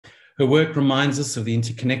Her work reminds us of the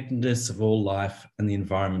interconnectedness of all life and the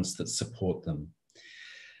environments that support them.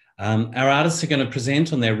 Our artists are going to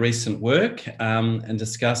present on their recent work and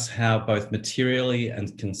discuss how both materially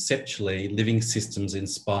and conceptually living systems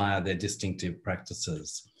inspire their distinctive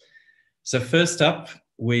practices. So first up,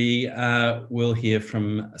 we will hear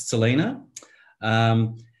from Selena.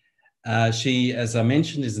 She, as I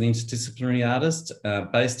mentioned, is an interdisciplinary artist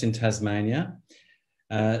based in Tasmania,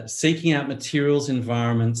 seeking out materials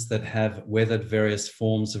environments that have weathered various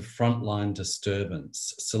forms of frontline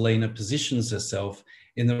disturbance. Selena positions herself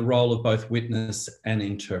in the role of both witness and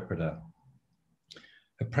interpreter.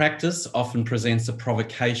 Her practice often presents a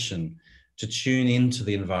provocation to tune into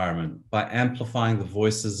the environment by amplifying the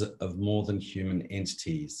voices of more than human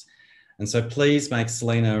entities. And so please make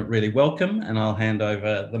Selena really welcome, and I'll hand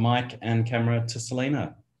over the mic and camera to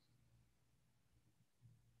Selena.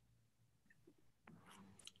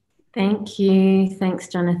 Thank you. Thanks,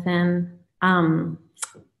 Jonathan.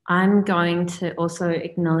 I'm going to also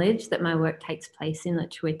acknowledge that my work takes place in the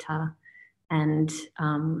Twitter and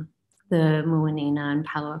the Muwinina and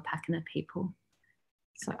Palawa Pakana people.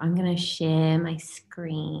 So I'm going to share my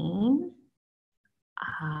screen.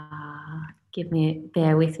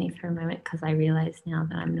 Bear with me for a moment because I realise now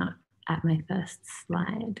that I'm not at my first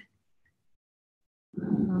slide.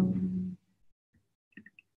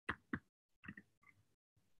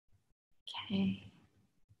 Okay.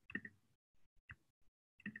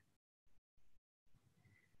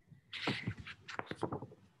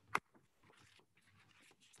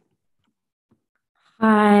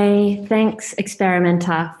 Hi, thanks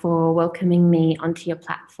Experimenta for welcoming me onto your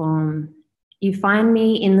platform. You find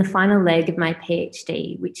me in the final leg of my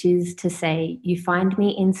PhD, which is to say, you find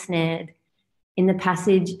me ensnared in the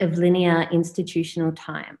passage of linear institutional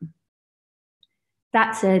time.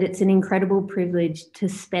 That said, it's an incredible privilege to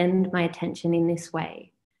spend my attention in this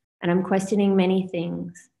way, and I'm questioning many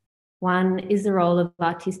things. One is the role of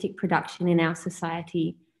artistic production in our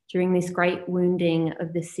society during this great wounding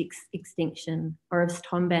of the sixth extinction, or as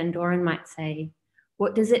Tom Van Doren might say,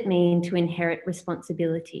 what does it mean to inherit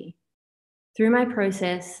responsibility? Through my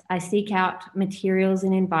process, I seek out materials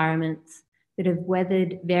and environments that have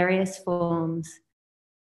weathered various forms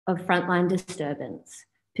of frontline disturbance,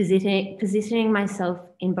 positioning myself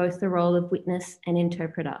in both the role of witness and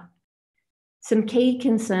interpreter. Some key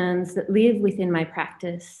concerns that live within my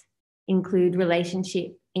practice include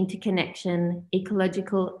relationship, interconnection,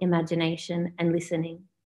 ecological imagination, and listening.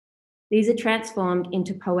 These are transformed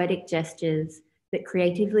into poetic gestures that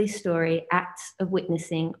creatively story acts of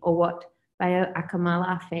witnessing, or what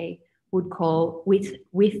Bioachimalafe would call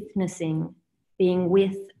witnessing, being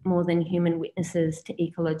with more than human witnesses to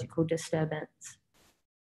ecological disturbance.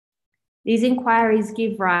 These inquiries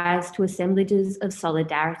give rise to assemblages of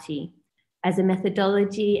solidarity as a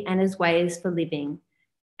methodology and as ways for living,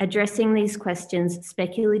 addressing these questions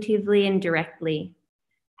speculatively and directly.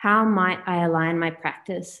 How might I align my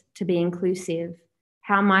practice to be inclusive?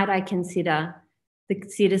 How might I consider the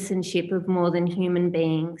citizenship of more than human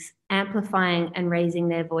beings, amplifying and raising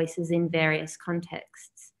their voices in various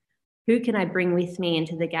contexts? Who can I bring with me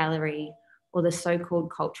into the gallery or the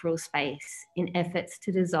so-called cultural space in efforts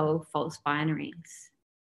to dissolve false binaries?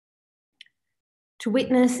 To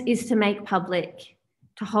witness is to make public,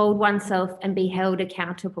 to hold oneself and be held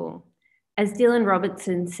accountable. As Dylan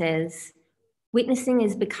Robertson says, witnessing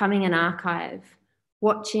is becoming an archive,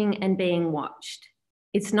 watching and being watched.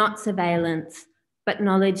 It's not surveillance, but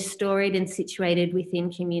knowledge storied and situated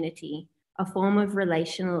within community, a form of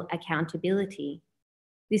relational accountability.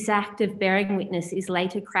 This act of bearing witness is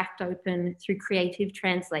later cracked open through creative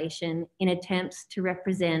translation in attempts to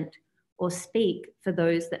represent or speak for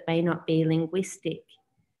those that may not be linguistic.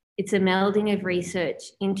 It's a melding of research,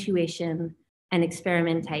 intuition, and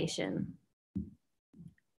experimentation.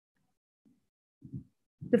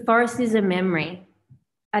 The forest is a memory,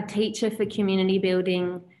 a teacher for community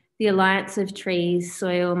building, the alliance of trees,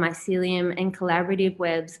 soil, mycelium, and collaborative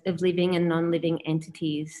webs of living and non-living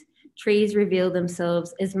entities. Trees reveal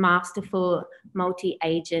themselves as masterful,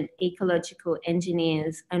 multi-agent ecological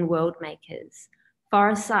engineers and world makers.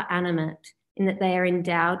 Forests are animate in that they are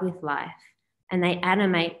endowed with life, and they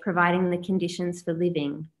animate, providing the conditions for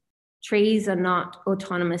living. Trees are not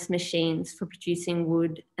autonomous machines for producing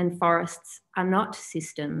wood, and forests are not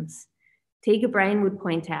systems. Tiga Brain would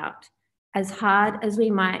point out, as hard as we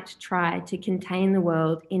might try to contain the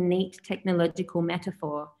world in neat technological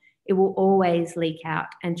metaphor, it will always leak out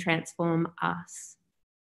and transform us.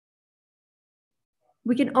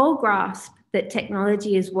 We can all grasp that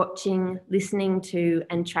technology is watching, listening to,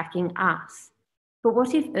 and tracking us. But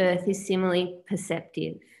what if Earth is similarly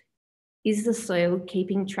perceptive? Is the soil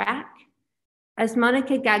keeping track? As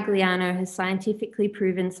Monica Gagliano has scientifically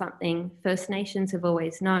proven something First Nations have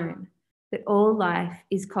always known, that all life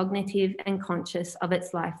is cognitive and conscious of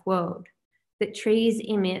its life world, that trees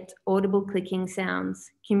emit audible clicking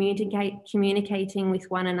sounds, communicating with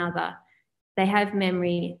one another. They have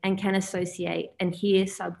memory and can associate and hear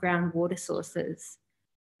subground water sources.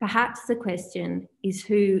 Perhaps the question is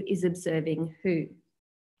who is observing who?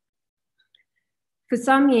 For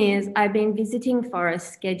some years, I've been visiting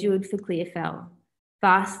forests scheduled for clearfell,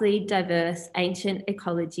 vastly diverse ancient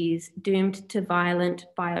ecologies doomed to violent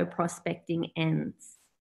bioprospecting ends.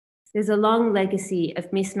 There's a long legacy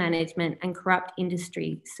of mismanagement and corrupt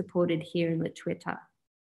industry supported here in Lutruwita.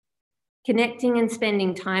 Connecting and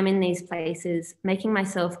spending time in these places, making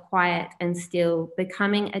myself quiet and still,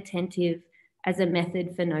 becoming attentive as a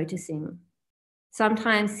method for noticing.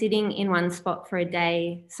 Sometimes sitting in one spot for a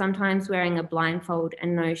day, sometimes wearing a blindfold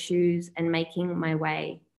and no shoes and making my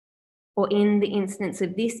way. Or in the instance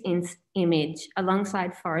of this image,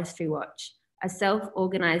 alongside Forestry Watch, a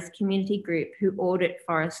self-organised community group who audit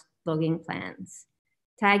forest logging plans,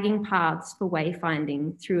 tagging paths for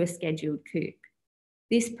wayfinding through a scheduled coupe.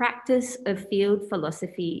 This practice of field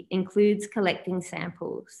philosophy includes collecting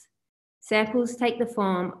samples. Samples take the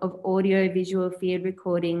form of audio-visual field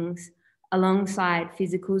recordings alongside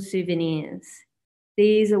physical souvenirs.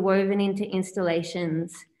 These are woven into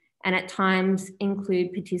installations and at times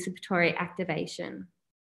include participatory activation.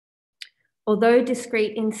 Although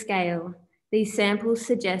discrete in scale, these samples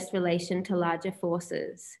suggest relation to larger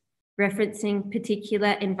forces, referencing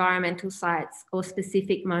particular environmental sites or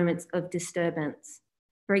specific moments of disturbance.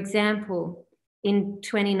 For example, in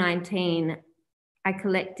 2019, I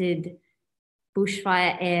collected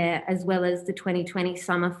bushfire air as well as the 2020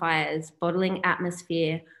 summer fires, bottling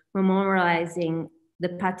atmosphere, memorializing the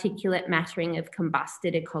particulate mattering of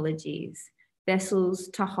combusted ecologies, vessels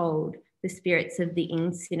to hold the spirits of the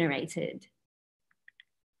incinerated.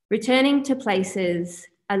 Returning to places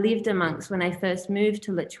I lived amongst when I first moved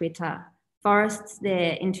to Lutruwita, forests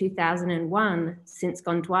there in 2001, since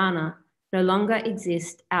Gondwana, no longer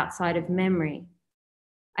exist outside of memory.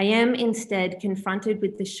 I am instead confronted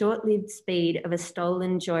with the short-lived speed of a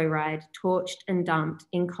stolen joyride, torched and dumped,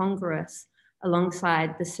 incongruous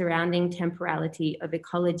alongside the surrounding temporality of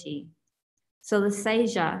ecology.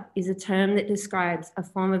 Solipsasia is a term that describes a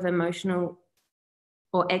form of emotional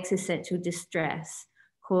or existential distress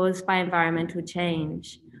caused by environmental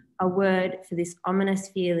change, a word for this ominous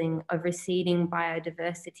feeling of receding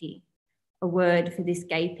biodiversity, a word for this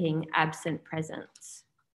gaping absent presence.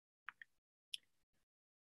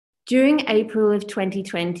 During April of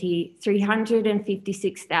 2020,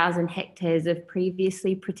 356,000 hectares of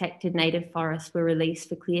previously protected native forests were released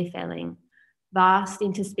for clear felling. Vast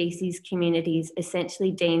interspecies communities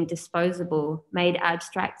essentially deemed disposable, made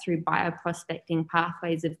abstract through bioprospecting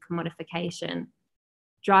pathways of commodification.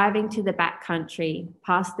 Driving to the backcountry,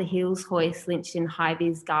 past the hills hoist lynched in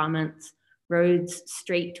high-vis garments, roads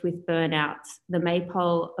streaked with burnouts, the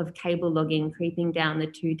maypole of cable logging creeping down the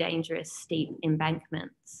too dangerous steep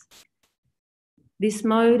embankments. This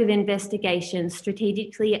mode of investigation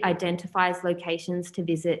strategically identifies locations to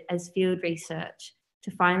visit as field research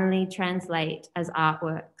to finally translate as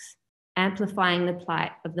artworks, amplifying the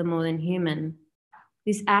plight of the more than human.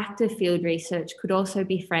 This act of field research could also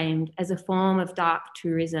be framed as a form of dark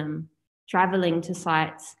tourism, travelling to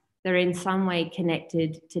sites that are in some way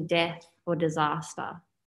connected to death or disaster.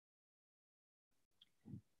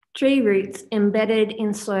 Tree roots embedded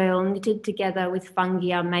in soil knitted together with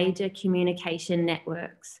fungi are major communication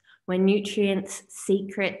networks where nutrients,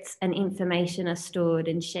 secrets, and information are stored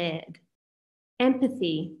and shared.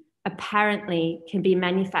 Empathy, apparently, can be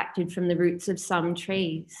manufactured from the roots of some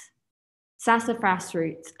trees. Sassafras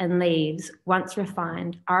roots and leaves, once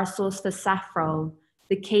refined, are a source for saffrole,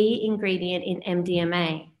 the key ingredient in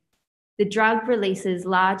MDMA. The drug releases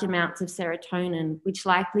large amounts of serotonin, which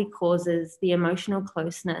likely causes the emotional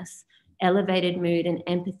closeness, elevated mood, and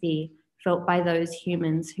empathy felt by those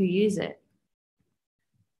humans who use it.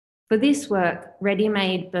 For this work,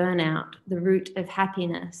 Ready-Made Burnout, the Root of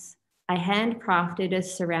Happiness, I handcrafted a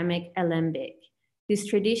ceramic alembic. This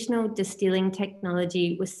traditional distilling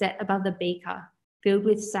technology was set above the beaker, filled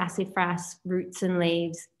with sassafras, roots and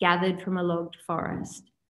leaves gathered from a logged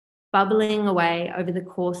forest. Bubbling away over the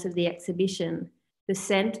course of the exhibition, the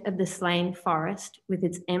scent of the slain forest, with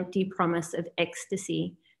its empty promise of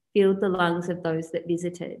ecstasy, filled the lungs of those that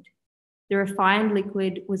visited. The refined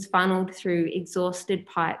liquid was funneled through exhausted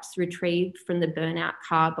pipes retrieved from the burnout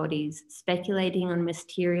car bodies, speculating on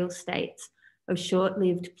material states of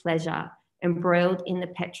short-lived pleasure embroiled in the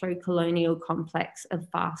petro-colonial complex of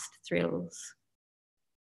fast thrills.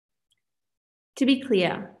 To be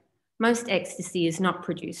clear, most ecstasy is not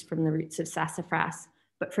produced from the roots of sassafras,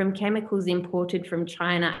 but from chemicals imported from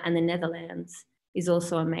China and the Netherlands, is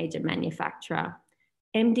also a major manufacturer.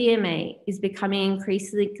 MDMA is becoming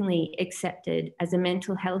increasingly accepted as a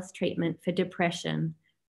mental health treatment for depression,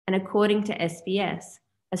 and according to SBS,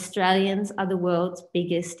 Australians are the world's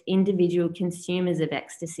biggest individual consumers of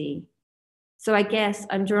ecstasy. So I guess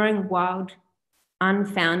I'm drawing wild,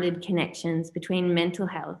 unfounded connections between mental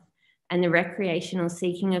health and the recreational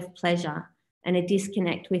seeking of pleasure and a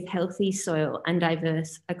disconnect with healthy soil and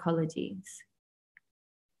diverse ecologies.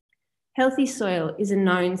 Healthy soil is a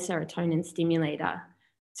known serotonin stimulator.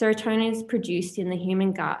 Serotonin is produced in the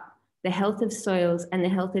human gut. The health of soils and the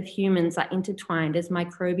health of humans are intertwined as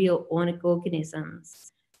microbial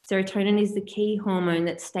organisms. Serotonin is the key hormone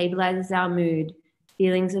that stabilizes our mood,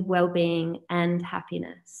 feelings of well-being, and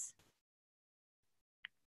happiness.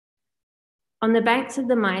 On the banks of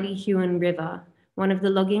the mighty Huon River, one of the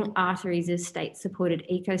logging arteries of state-supported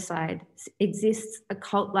ecocide, exists a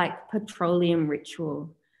cult-like petroleum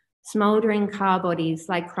ritual. Smouldering car bodies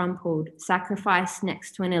lie crumpled, sacrificed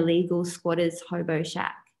next to an illegal squatter's hobo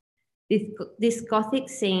shack. This gothic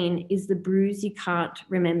scene is the bruise you can't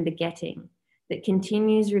remember getting, that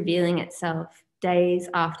continues revealing itself days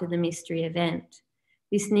after the mystery event.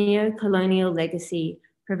 This neo-colonial legacy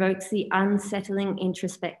provokes the unsettling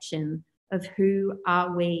introspection of who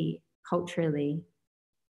are we culturally.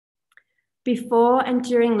 Before and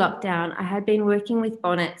during lockdown, I had been working with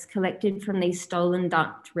bonnets collected from these stolen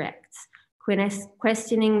dumped wrecks,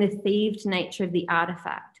 questioning the thieved nature of the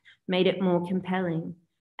artifact made it more compelling,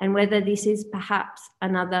 and whether this is perhaps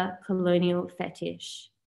another colonial fetish.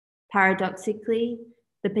 Paradoxically,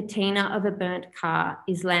 the patina of a burnt car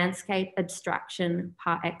is landscape abstraction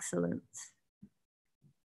par excellence.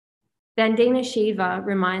 Vandana Shiva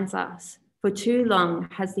reminds us, for too long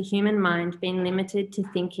has the human mind been limited to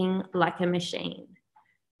thinking like a machine.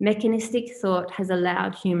 Mechanistic thought has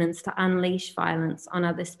allowed humans to unleash violence on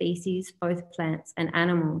other species, both plants and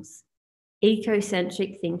animals.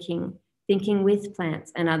 Ecocentric thinking, thinking with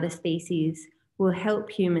plants and other species, will help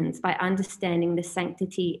humans by understanding the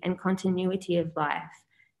sanctity and continuity of life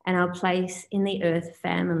and our place in the earth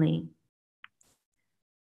family.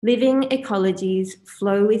 Living ecologies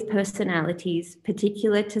flow with personalities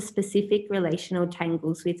particular to specific relational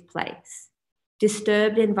tangles with place.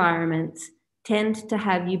 Disturbed environments tend to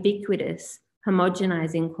have ubiquitous,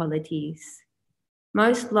 homogenizing qualities.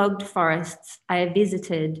 Most logged forests I have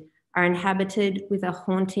visited are inhabited with a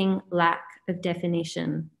haunting lack of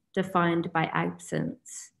definition, defined by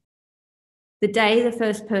absence. The day the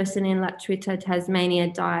first person in Lutruwita,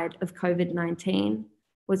 Tasmania died of COVID-19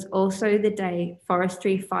 was also the day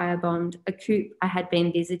forestry firebombed a coop I had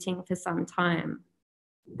been visiting for some time.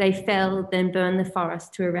 They fell, then burned the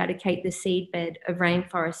forest to eradicate the seedbed of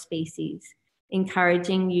rainforest species,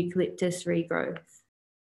 encouraging eucalyptus regrowth.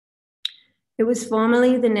 It was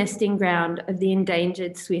formerly the nesting ground of the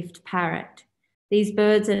endangered swift parrot. These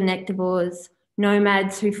birds are nectivores,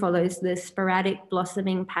 nomads who follows the sporadic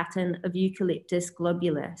blossoming pattern of Eucalyptus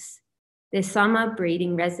globulus. Their summer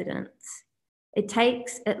breeding residents. It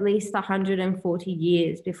takes at least 140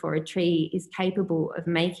 years before a tree is capable of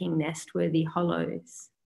making nest-worthy hollows.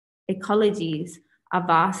 Ecologies are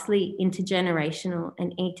vastly intergenerational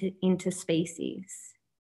and interspecies.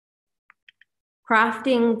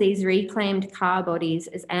 Crafting these reclaimed car bodies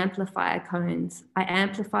as amplifier cones, I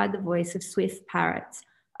amplified the voice of swift parrots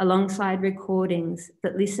alongside recordings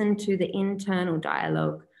that listen to the internal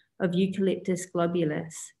dialogue of Eucalyptus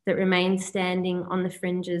globulus that remains standing on the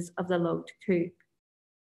fringes of the logged coop.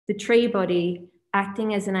 The tree body,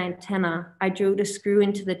 acting as an antenna, I drilled a screw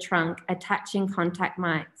into the trunk, attaching contact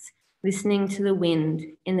mics, listening to the wind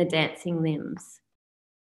in the dancing limbs.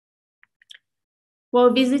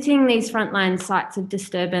 While visiting these frontline sites of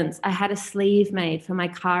disturbance, I had a sleeve made for my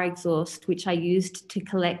car exhaust, which I used to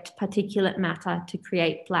collect particulate matter to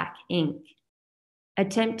create black ink.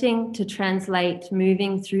 Attempting to translate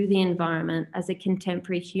moving through the environment as a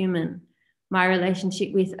contemporary human, my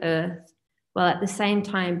relationship with Earth, while at the same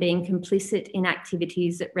time being complicit in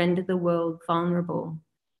activities that render the world vulnerable.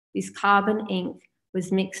 This carbon ink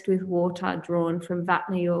was mixed with water drawn from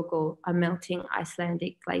Vatnajökull, a melting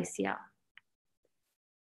Icelandic glacier.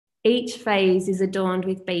 Each phase is adorned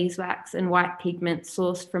with beeswax and white pigment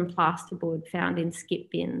sourced from plasterboard found in skip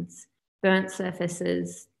bins, burnt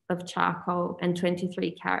surfaces of charcoal and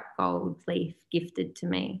 23-carat gold leaf gifted to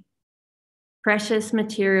me. Precious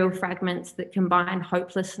material fragments that combine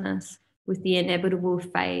hopelessness with the inevitable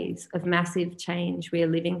phase of massive change we are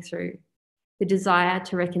living through. the desire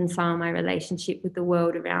to reconcile my relationship with the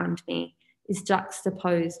world around me is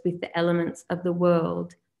juxtaposed with the elements of the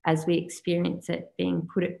world as we experience it being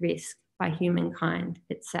put at risk by humankind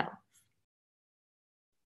itself.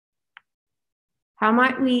 How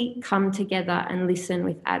might we come together and listen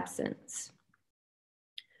with absence?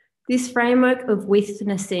 This framework of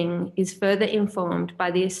witnessing is further informed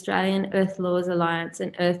by the Australian Earth Laws Alliance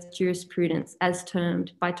and Earth Jurisprudence as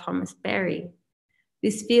termed by Thomas Berry.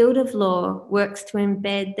 This field of law works to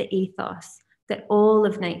embed the ethos that all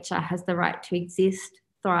of nature has the right to exist,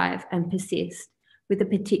 thrive, and persist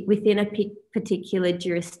within a particular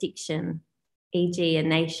jurisdiction, e.g. a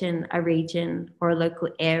nation, a region, or a local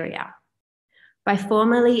area. By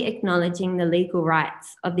formally acknowledging the legal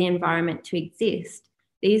rights of the environment to exist,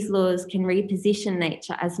 these laws can reposition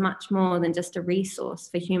nature as much more than just a resource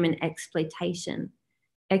for human exploitation,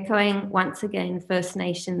 echoing once again First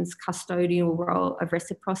Nations' custodial role of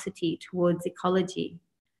reciprocity towards ecology.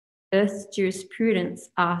 Earth's jurisprudence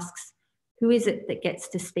asks, who is it that gets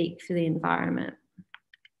to speak for the environment?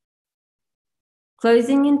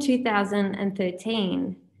 Closing in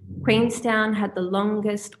 2013, Queenstown had the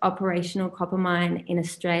longest operational copper mine in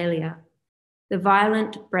Australia. The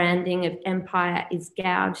violent branding of empire is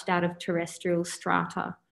gouged out of terrestrial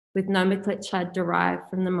strata, with nomenclature derived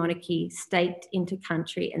from the monarchy staked into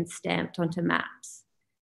country and stamped onto maps.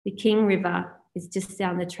 The King River is just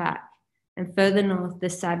down the track, and further north, the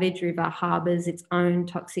Savage River harbours its own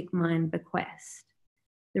toxic mine bequest,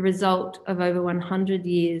 the result of over 100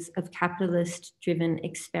 years of capitalist-driven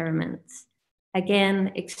experiments,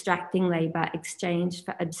 again extracting labour exchanged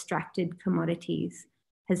for abstracted commodities,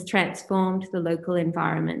 has transformed the local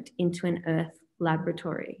environment into an earth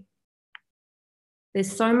laboratory.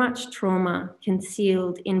 There's so much trauma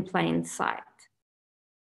concealed in plain sight.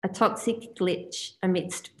 A toxic glitch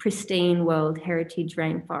amidst pristine World Heritage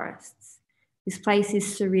rainforests. This place is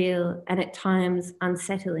surreal and at times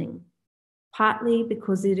unsettling, partly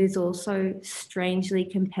because it is also strangely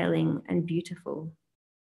compelling and beautiful.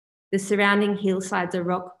 The surrounding hillsides are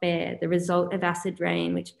rock bare, the result of acid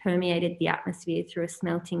rain which permeated the atmosphere through a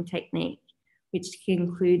smelting technique, which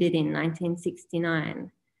concluded in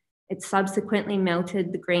 1969. It subsequently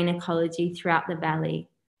melted the green ecology throughout the valley.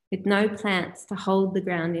 With no plants to hold the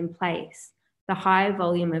ground in place, the high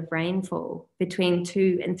volume of rainfall, between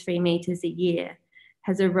 2 and 3 metres a year,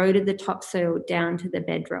 has eroded the topsoil down to the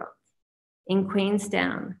bedrock. In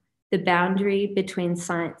Queenstown, the boundary between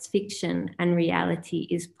science fiction and reality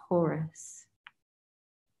is porous.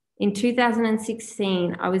 In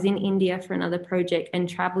 2016, I was in India for another project and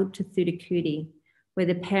travelled to Thoothukudi, where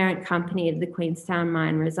the parent company of the Queenstown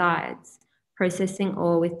mine resides, processing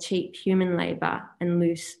ore with cheap human labour and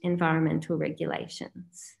loose environmental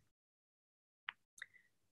regulations.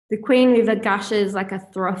 The Queen River gushes like a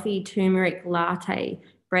frothy turmeric latte,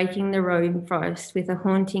 breaking the rainforest with a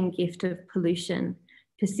haunting gift of pollution,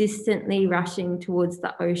 persistently rushing towards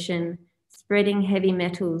the ocean, spreading heavy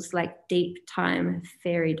metals like deep time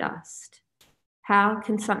fairy dust. How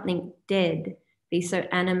can something dead be so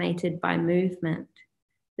animated by movement?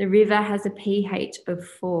 The river has a pH of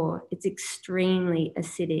 4. It's extremely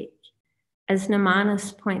acidic. As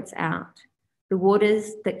Namanis points out, the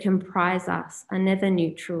waters that comprise us are never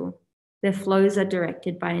neutral. Their flows are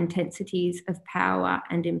directed by intensities of power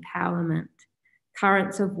and empowerment.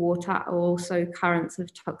 Currents of water are also currents of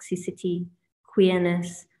toxicity,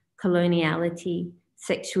 queerness, coloniality,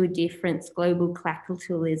 sexual difference, global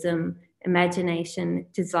capitalism, imagination,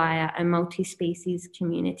 desire, and multi-species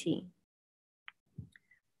community.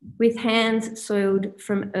 With hands soiled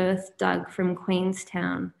from earth dug from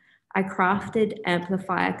Queenstown, I crafted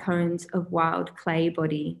amplifier cones of wild clay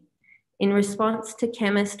body. In response to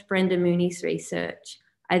chemist Brenda Mooney's research,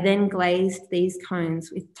 I then glazed these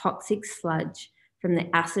cones with toxic sludge from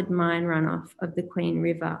the acid mine runoff of the Queen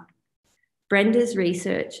River. Brenda's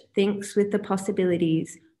research thinks with the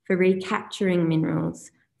possibilities for recapturing minerals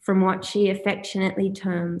from what she affectionately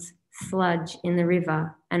terms sludge in the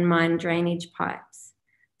river and mine drainage pipes.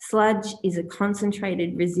 Sludge is a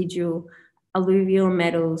concentrated residual alluvial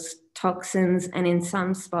metals, toxins, and in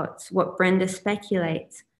some spots, what Brenda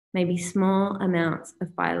speculates may be small amounts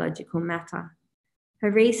of biological matter.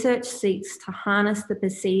 Her research seeks to harness the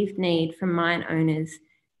perceived need from mine owners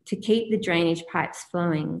to keep the drainage pipes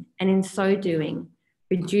flowing, and in so doing,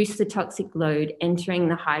 reduce the toxic load entering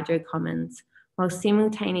the hydro commons, while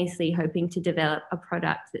simultaneously hoping to develop a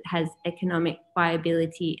product that has economic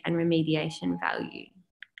viability and remediation value.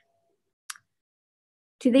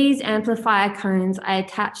 To these amplifier cones, I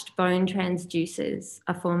attached bone transducers,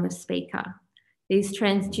 a form of speaker. These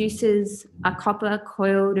transducers are copper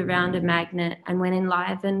coiled around a magnet, and when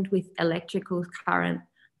enlivened with electrical current,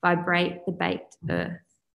 vibrate the baked earth.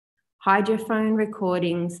 Hydrophone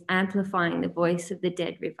recordings amplifying the voice of the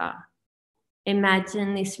dead river.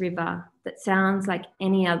 Imagine this river that sounds like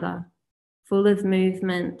any other, full of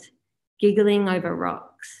movement, giggling over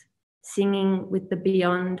rocks, singing with the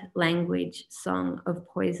beyond language song of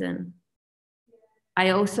poison. I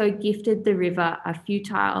also gifted the river a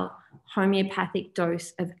futile homeopathic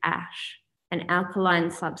dose of ash, an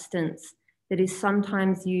alkaline substance that is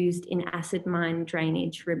sometimes used in acid mine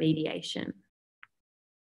drainage remediation.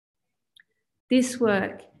 This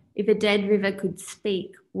work, If a Dead River Could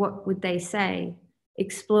Speak, What Would They Say?,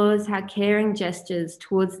 explores how caring gestures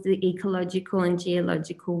towards the ecological and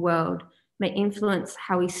geological world may influence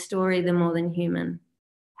how we story the more than human.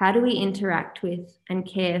 How do we interact with and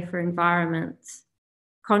care for environments?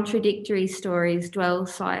 Contradictory stories dwell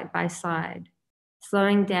side by side,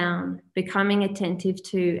 slowing down, becoming attentive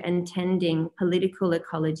to and tending political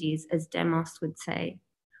ecologies, as Demos would say,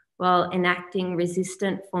 while enacting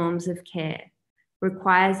resistant forms of care,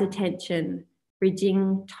 requires attention,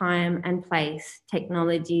 bridging time and place,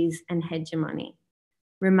 technologies and hegemony.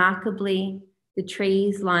 Remarkably, the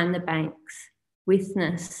trees line the banks.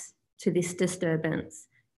 Witness to this disturbance,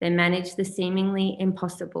 they manage the seemingly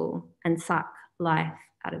impossible and suck life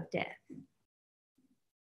out of death.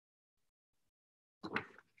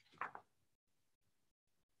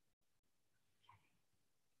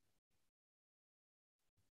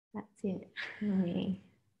 That's it. Let me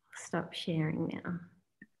stop sharing now.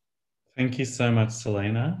 Thank you so much,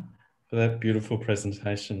 Selena, for that beautiful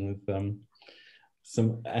presentation with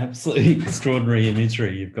some absolutely extraordinary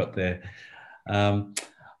imagery you've got there.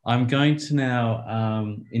 I'm going to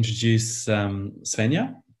now introduce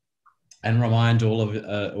Svenja and remind all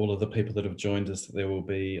of the people that have joined us that there will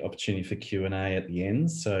be opportunity for Q&A at the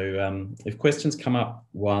end. So if questions come up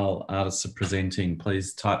while artists are presenting,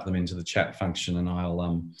 please type them into the chat function, and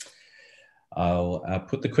I'll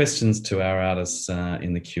put the questions to our artists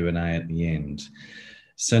in the Q&A at the end.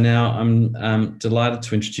 So now I'm delighted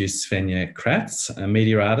to introduce Svenja Kratz, a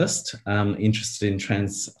media artist interested in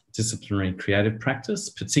transdisciplinary creative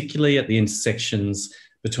practice, particularly at the intersections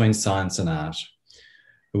between science and art.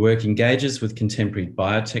 Her work engages with contemporary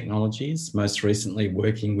biotechnologies, most recently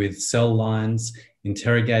working with cell lines,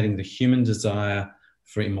 interrogating the human desire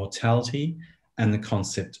for immortality and the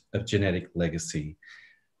concept of genetic legacy.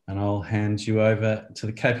 And I'll hand you over to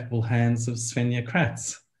the capable hands of Svenja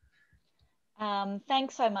Kratz.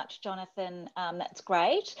 Thanks so much, Jonathan. That's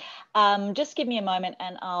great. Just give me a moment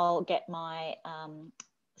and I'll get my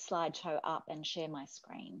slideshow up and share my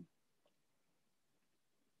screen.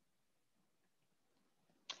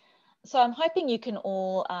 So I'm hoping you can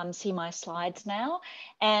all see my slides now.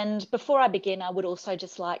 And before I begin, I would also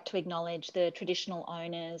just like to acknowledge the traditional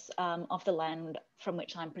owners of the land from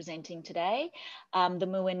which I'm presenting today, the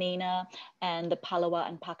Muanina and the Palawa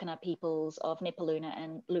and Pakana peoples of Nipaluna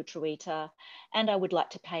and Lutruwita. And I would like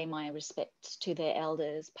to pay my respects to their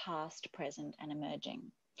elders, past, present, and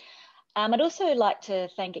emerging. I'd also like to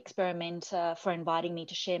thank Experimenta for inviting me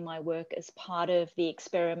to share my work as part of the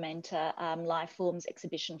Experimenta Life Forms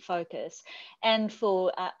exhibition focus, and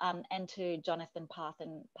to Jonathan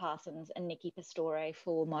Parsons and Nikki Pastore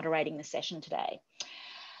for moderating the session today.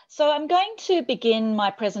 So I'm going to begin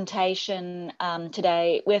my presentation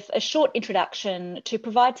today with a short introduction to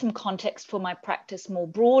provide some context for my practice more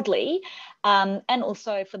broadly, and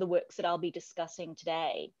also for the works that I'll be discussing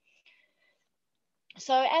today.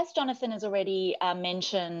 So as Jonathan has already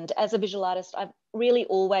mentioned, as a visual artist, I've really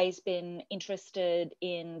always been interested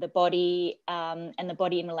in the body and the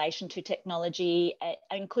body in relation to technology,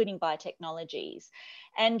 including biotechnologies.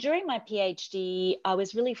 And during my PhD, I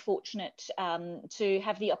was really fortunate to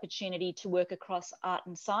have the opportunity to work across art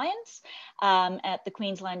and science at the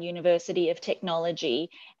Queensland University of Technology,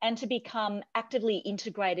 and to become actively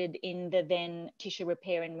integrated in the then Tissue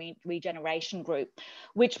Repair and Regeneration Group,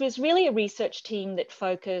 which was really a research team that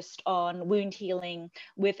focused on wound healing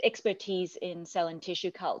with expertise in cell and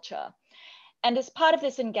tissue culture. And as part of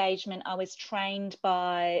this engagement, I was trained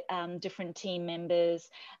by different team members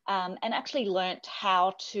and actually learnt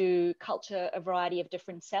how to culture a variety of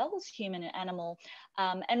different cells, human and animal,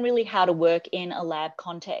 and really how to work in a lab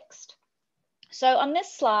context. So on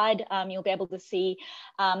this slide, you'll be able to see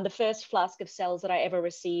the first flask of cells that I ever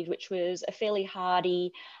received, which was a fairly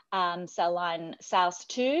hardy cell line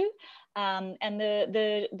SOUS2 And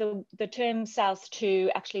the term SALS2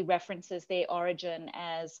 actually references their origin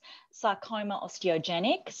as sarcoma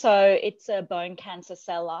osteogenic. So it's a bone cancer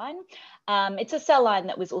cell line. It's a cell line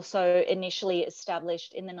that was also initially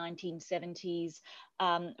established in the 1970s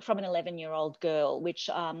from an 11-year-old girl, which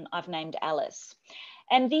I've named Alice.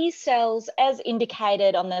 And these cells, as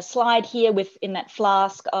indicated on the slide here within that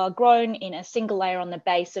flask, are grown in a single layer on the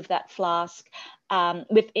base of that flask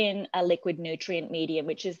within a liquid nutrient medium,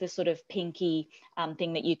 which is the sort of pinky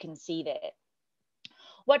thing that you can see there.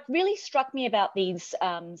 What really struck me about these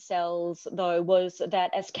cells, though, was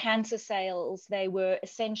that as cancer cells, they were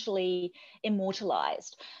essentially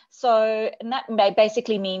immortalized. So, and that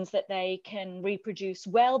basically means that they can reproduce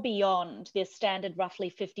well beyond the standard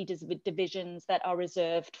roughly 50 divisions that are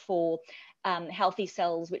reserved for healthy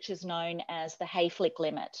cells, which is known as the Hayflick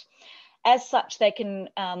limit. As such, they can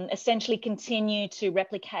essentially continue to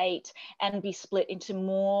replicate and be split into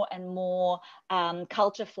more and more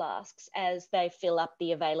culture flasks as they fill up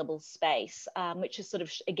the available space, which is sort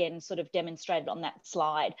of, again, sort of demonstrated on that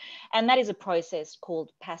slide. And that is a process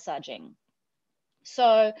called passaging.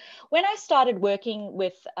 So when I started working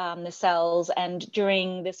with the cells and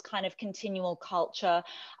during this kind of continual culture,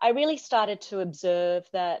 I really started to observe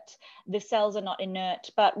that the cells are not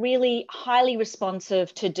inert, but really highly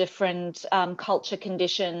responsive to different culture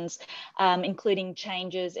conditions, including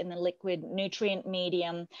changes in the liquid nutrient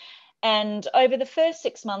medium. And over the first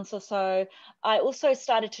 6 months or so, I also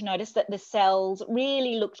started to notice that the cells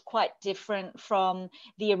really looked quite different from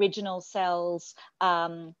the original cells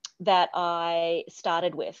that I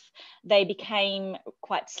started with. They became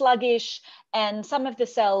quite sluggish, and some of the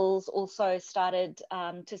cells also started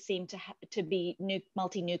to seem to be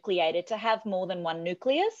multinucleated, to have more than one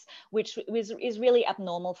nucleus, which is really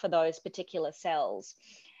abnormal for those particular cells.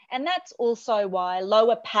 And that's also why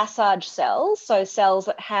lower passage cells, so cells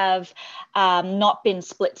that have not been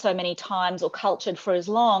split so many times or cultured for as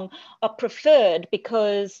long, are preferred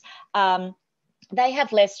because they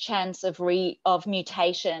have less chance of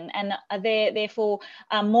mutation and are therefore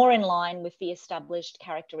more in line with the established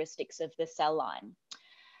characteristics of the cell line.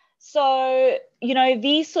 So, you know,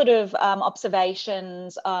 these sort of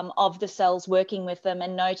observations of the cells, working with them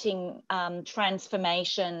and noting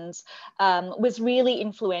transformations was really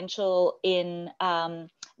influential in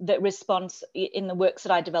the response, in the works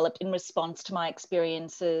that I developed in response to my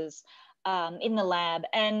experiences in the lab.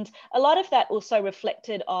 And a lot of that also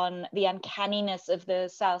reflected on the uncanniness of the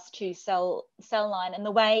SARS-2 cell line and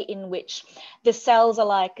the way in which the cells are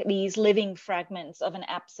like these living fragments of an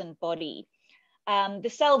absent body. The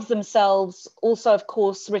cells themselves also, of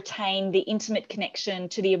course, retain the intimate connection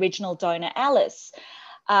to the original donor, Alice,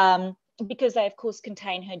 because they, of course,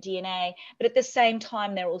 contain her DNA, but at the same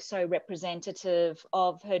time, they're also representative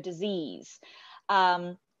of her disease.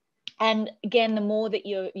 And again, the more that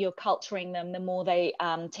you're culturing them, the more they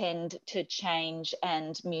tend to change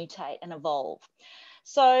and mutate and evolve.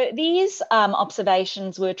 So these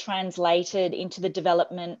observations were translated into the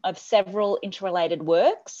development of several interrelated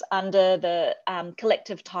works under the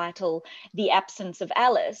collective title, The Absence of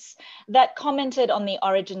Alice, that commented on the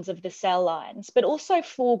origins of the cell lines, but also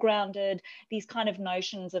foregrounded these kind of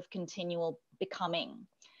notions of continual becoming.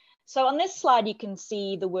 So on this slide, you can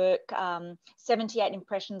see the work, 78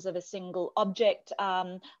 impressions of a single object,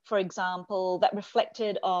 for example, that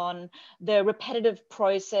reflected on the repetitive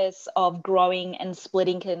process of growing and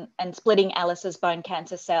splitting Alice's bone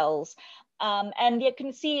cancer cells. And you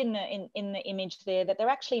can see in the image there that they're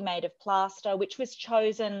actually made of plaster, which was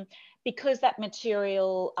chosen because that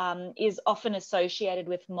material is often associated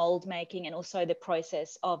with mold making and also the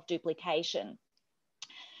process of duplication.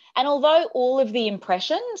 And although all of the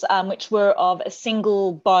impressions, which were of a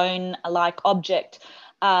single bone-like object,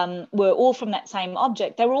 were all from that same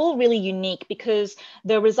object, they were all really unique because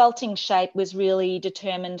the resulting shape was really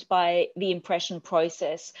determined by the impression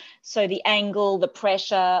process. So the angle, the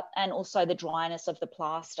pressure, and also the dryness of the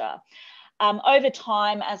plaster. Over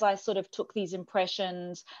time, as I sort of took these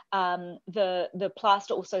impressions, the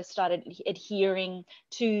plaster also started adhering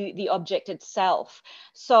to the object itself.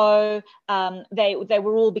 So they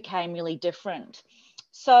became really different.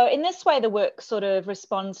 So in this way, the work sort of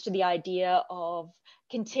responds to the idea of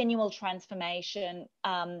continual transformation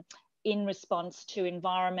in response to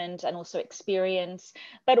environment and also experience,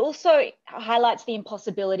 but also highlights the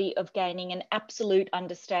impossibility of gaining an absolute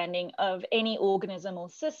understanding of any organism or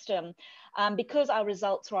system, because our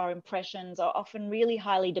results or our impressions are often really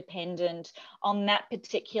highly dependent on that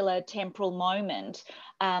particular temporal moment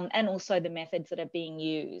and also the methods that are being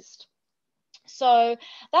used. So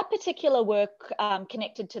that particular work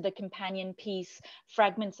connected to the companion piece,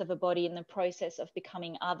 Fragments of a Body in the Process of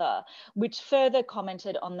Becoming Other, which further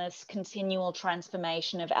commented on this continual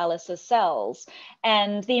transformation of Alice's cells.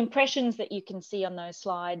 And the impressions that you can see on those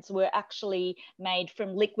slides were actually made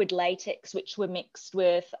from liquid latex, which were mixed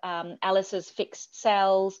with Alice's fixed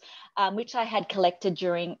cells, which I had collected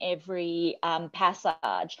during every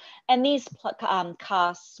passage. And these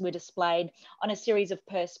casts were displayed on a series of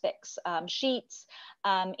Perspex sheets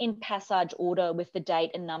in passage order with the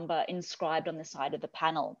date and number inscribed on the side of the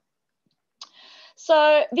panel.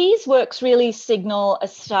 So these works really signal a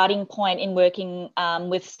starting point in working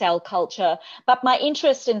with cell culture, but my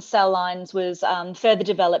interest in cell lines was further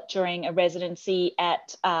developed during a residency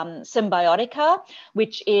at Symbiotica,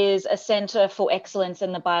 which is a Centre for Excellence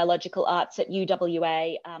in the Biological Arts at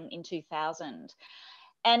UWA in 2000.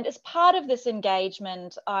 And as part of this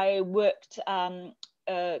engagement, I worked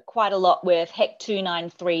quite a lot with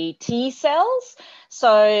HEC293 T cells.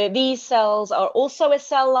 So these cells are also a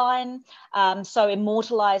cell line, so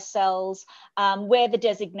immortalized cells, where the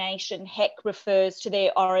designation HEC refers to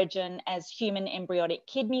their origin as human embryonic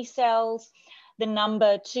kidney cells. The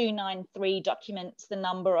number 293 documents the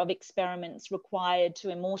number of experiments required to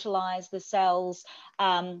immortalize the cells,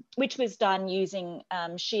 which was done using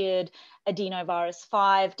shared adenovirus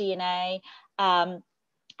 5 DNA.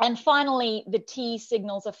 And finally, the T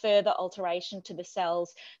signals a further alteration to the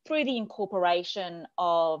cells through the incorporation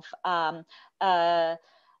of the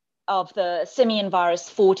simian virus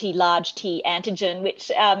 40 large T antigen, which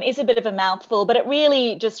is a bit of a mouthful, but it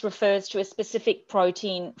really just refers to a specific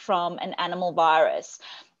protein from an animal virus.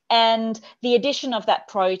 And the addition of that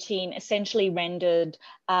protein essentially rendered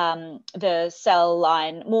the cell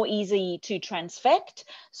line more easy to transfect,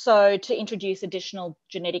 so to introduce additional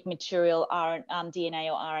genetic material,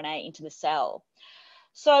 DNA or RNA, into the cell.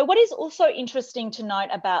 So what is also interesting to note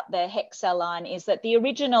about the HEC cell line is that the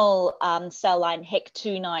original cell line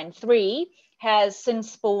HEC293 has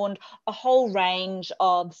since spawned a whole range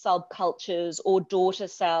of subcultures or daughter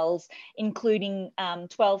cells, including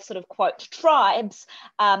 12 sort of quote tribes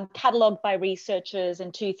catalogued by researchers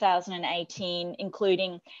in 2018,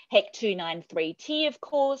 including HEC293T, of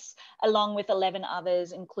course, along with 11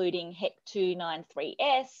 others, including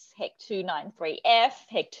HEC293S, HEC293F,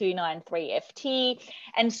 HEC293FT,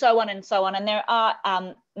 and so on and so on. And there are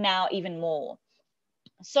now even more.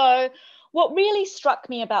 So what really struck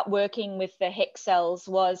me about working with the HEC cells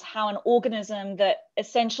was how an organism that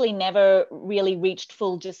essentially never really reached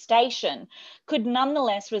full gestation could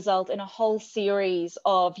nonetheless result in a whole series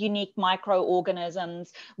of unique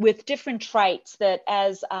microorganisms with different traits that,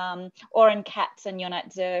 as Oren Katz and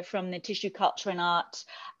Yonat Zer from the Tissue Culture and Art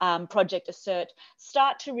project assert,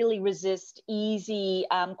 start to really resist easy,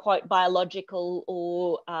 quote, biological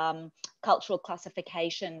or cultural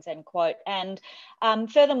classifications, end quote. And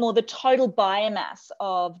furthermore, the total biomass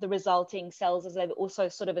of the resulting cells, as they've also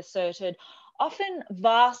sort of asserted, often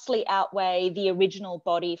vastly outweigh the original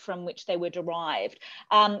body from which they were derived,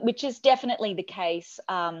 which is definitely the case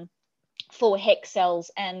for HEC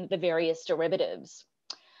cells and the various derivatives.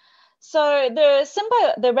 So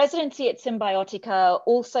the residency at Symbiotica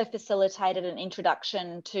also facilitated an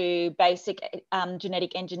introduction to basic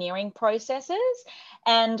genetic engineering processes,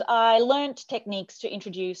 and I learnt techniques to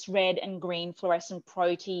introduce red and green fluorescent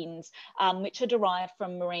proteins, which are derived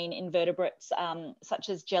from marine invertebrates such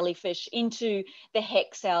as jellyfish, into the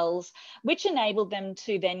HEC cells, which enabled them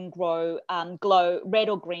to then glow red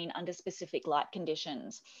or green under specific light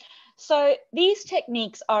conditions. So these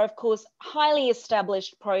techniques are, of course, highly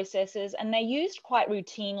established processes, and they're used quite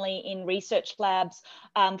routinely in research labs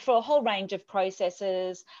for a whole range of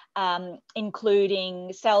processes,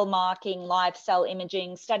 including cell marking, live cell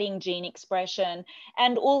imaging, studying gene expression,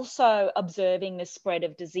 and also observing the spread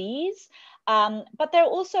of disease. But they're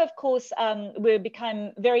also, of course,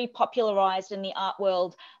 become very popularized in the art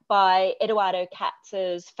world by Eduardo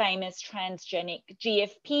Katz's famous transgenic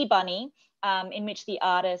GFP bunny, in which the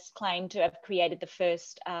artist claimed to have created the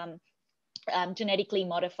first genetically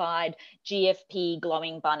modified GFP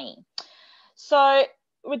glowing bunny. So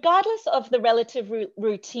regardless of the relative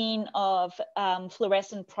routine of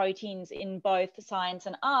fluorescent proteins in both science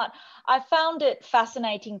and art, I found it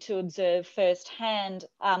fascinating to observe firsthand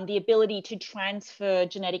the ability to transfer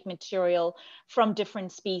genetic material from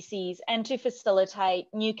different species and to facilitate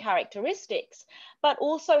new characteristics, but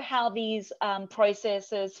also how these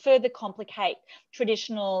processes further complicate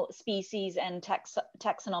traditional species and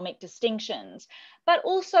taxonomic distinctions, but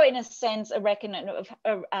also in a sense a recognition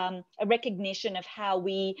of how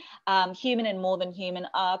we, human and more than human,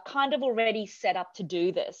 are kind of already set up to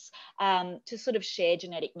do this, to sort of share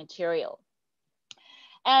genetic material.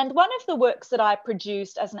 And one of the works that I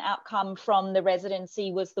produced as an outcome from the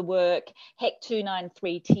residency was the work HEC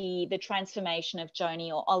 293T, The Transformation of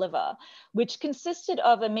Joni or Oliver, which consisted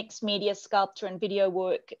of a mixed media sculpture and video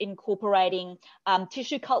work incorporating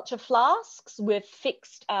tissue culture flasks with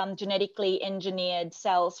fixed genetically engineered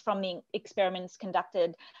cells from the experiments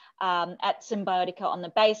conducted at Symbiotica on the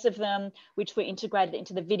base of them, which were integrated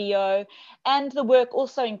into the video. And the work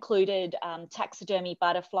also included taxidermy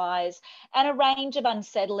butterflies and a range of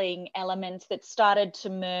unsettling elements that started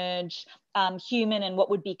to merge human and what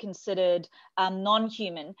would be considered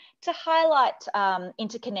non-human, to highlight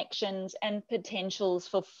interconnections and potentials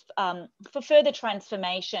for further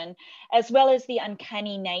transformation, as well as the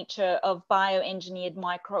uncanny nature of bioengineered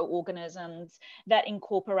microorganisms that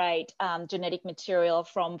incorporate genetic material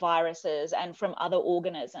from viruses and from other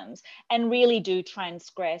organisms, and really do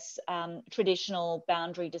transgress traditional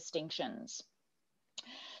boundary distinctions.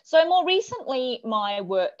 So more recently, my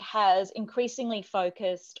work has increasingly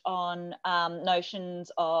focused on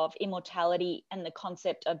notions of immortality and the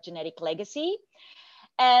concept of genetic legacy.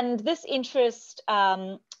 And this interest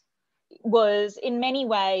was in many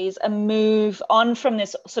ways a move on from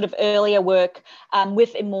this sort of earlier work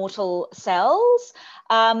with immortal cells,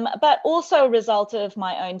 but also a result of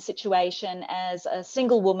my own situation as a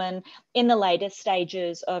single woman in the later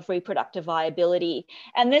stages of reproductive viability.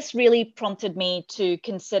 And this really prompted me to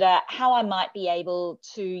consider how I might be able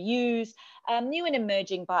to use new and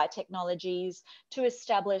emerging biotechnologies to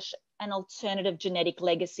establish an alternative genetic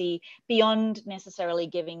legacy beyond necessarily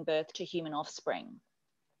giving birth to human offspring.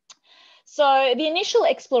 So the initial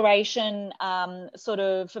exploration sort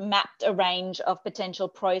of mapped a range of potential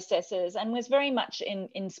processes and was very much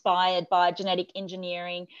inspired by genetic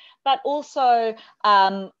engineering, but also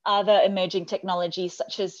other emerging technologies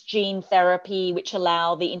such as gene therapy, which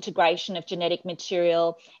allow the integration of genetic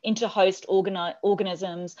material into host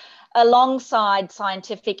organisms, alongside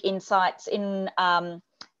scientific insights in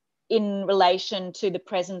relation to the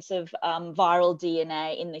presence of viral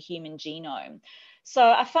DNA in the human genome.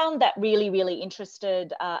 So I found that really, really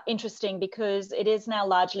interesting because it is now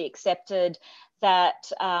largely accepted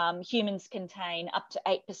that humans contain up to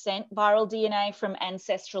 8% viral DNA from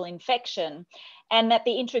ancestral infection, and that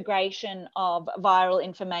the integration of viral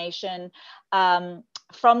information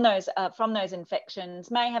from those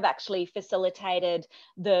infections may have actually facilitated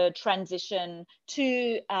the transition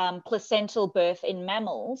to placental birth in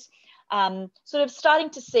mammals. Sort of starting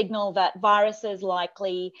to signal that viruses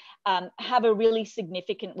likely have a really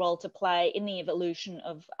significant role to play in the evolution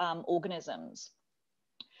of organisms.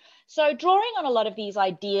 So drawing on a lot of these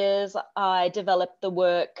ideas, I developed the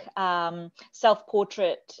work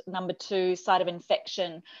Self-Portrait #2, Site of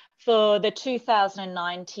Infection, for the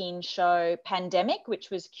 2019 show Pandemic, which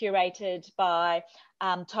was curated by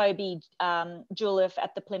Toby Jouliffe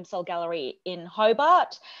at the Plimsoll Gallery in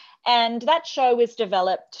Hobart. And that show was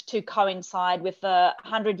developed to coincide with the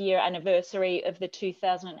 100-year anniversary of the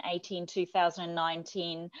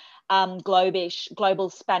 2018-2019 global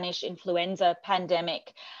Spanish influenza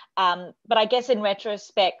pandemic. But I guess in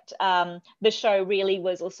retrospect, the show really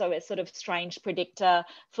was also a sort of strange predictor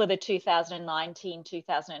for the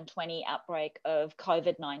 2019-2020 outbreak of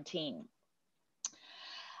COVID-19.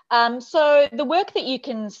 So the work that you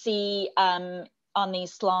can see on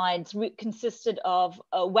these slides consisted of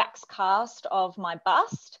a wax cast of my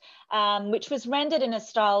bust, which was rendered in a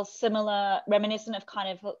style reminiscent of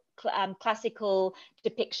kind of classical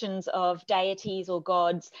depictions of deities or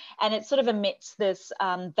gods, and it sort of emits this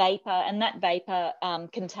vapor, and that vapor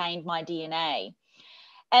contained my DNA.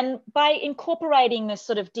 And by incorporating this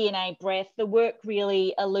sort of DNA breath, the work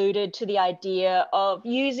really alluded to the idea of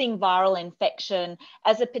using viral infection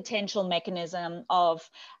as a potential mechanism of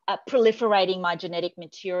proliferating my genetic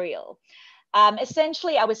material.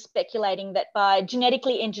 Essentially, I was speculating that by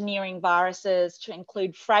genetically engineering viruses to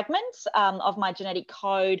include fragments of my genetic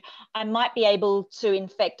code, I might be able to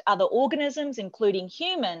infect other organisms, including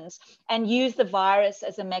humans, and use the virus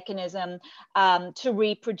as a mechanism to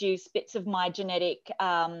reproduce bits of my genetic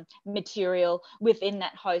material within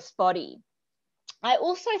that host body. I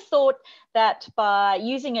also thought that by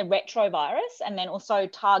using a retrovirus and then also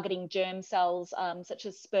targeting germ cells such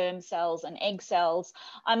as sperm cells and egg cells,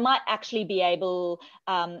 I might actually be able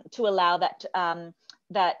to allow that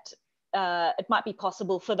it might be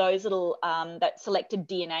possible for those little that selected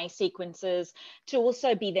DNA sequences to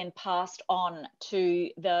also be then passed on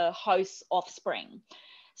to the host's offspring.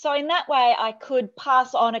 So in that way, I could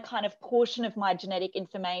pass on a kind of portion of my genetic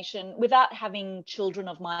information without having children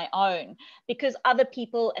of my own, because other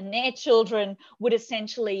people and their children would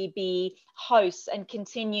essentially be hosts and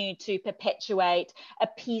continue to perpetuate a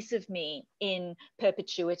piece of me in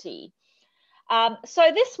perpetuity.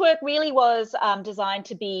 So this work really was designed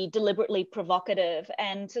to be deliberately provocative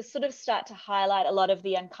and to sort of start to highlight a lot of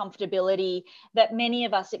the uncomfortability that many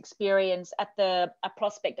of us experience at the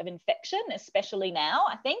prospect of infection, especially now,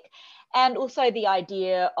 I think, and also the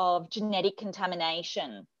idea of genetic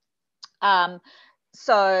contamination. And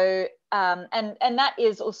that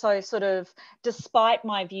is also sort of, despite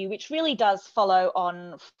my view, which really does follow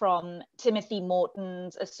on from Timothy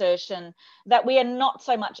Morton's assertion that we are not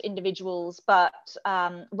so much individuals, but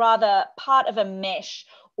rather part of a mesh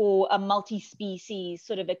or a multi-species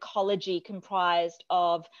sort of ecology comprised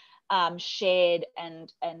of shared and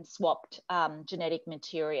swapped genetic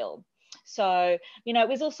material. So, you know, it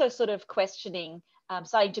was also sort of questioning,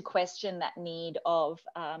 starting to question that need of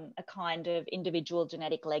a kind of individual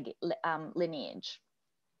genetic lineage.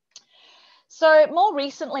 So more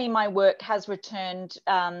recently, my work has returned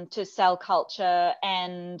to cell culture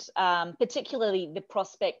and particularly the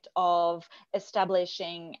prospect of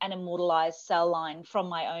establishing an immortalized cell line from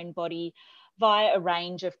my own body via a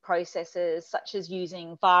range of processes, such as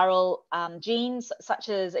using viral genes, such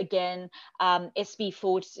as, again,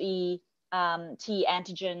 SV40 T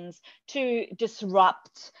antigens to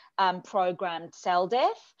disrupt programmed cell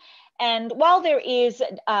death. And while there is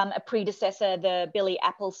a predecessor, the Billy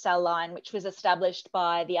Apple cell line, which was established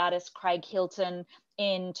by the artist Craig Hilton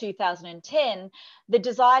in 2010, the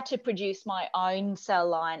desire to produce my own cell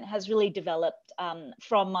line has really developed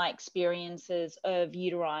from my experiences of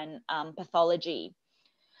uterine pathology.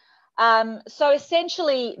 So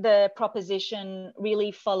essentially, the proposition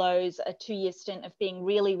really follows a 2-year stint of being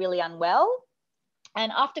really, really unwell.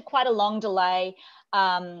 And after quite a long delay,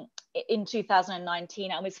 in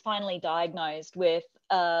 2019, I was finally diagnosed with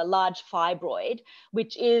a large fibroid,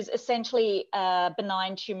 which is essentially a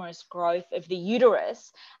benign tumorous growth of the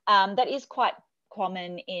uterus that is quite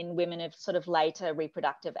common in women of sort of later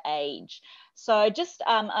reproductive age. So just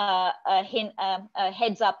a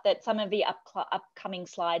heads up that some of the upcoming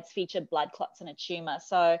slides feature blood clots and a tumor.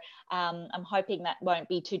 So I'm hoping that won't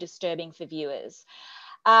be too disturbing for viewers.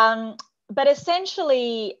 But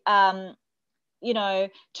essentially, you know,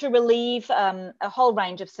 to relieve a whole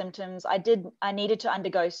range of symptoms, I needed to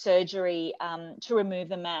undergo surgery to remove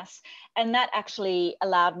the mass. And that actually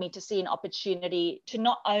allowed me to see an opportunity to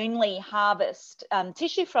not only harvest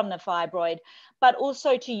tissue from the fibroid, but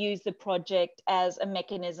also to use the project as a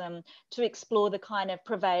mechanism to explore the kind of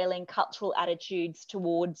prevailing cultural attitudes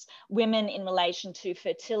towards women in relation to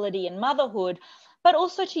fertility and motherhood, but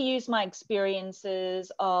also to use my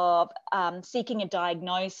experiences of seeking a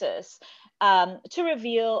diagnosis to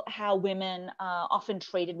reveal how women are often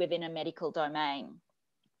treated within a medical domain.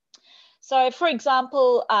 So, for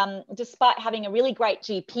example, despite having a really great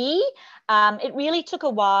GP, it really took a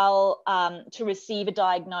while to receive a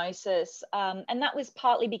diagnosis. And that was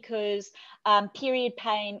partly because period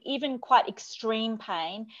pain, even quite extreme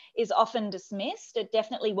pain, is often dismissed. It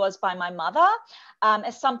definitely was by my mother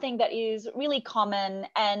as something that is really common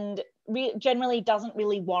and generally doesn't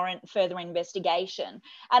really warrant further investigation.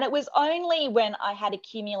 And it was only when I had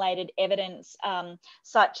accumulated evidence,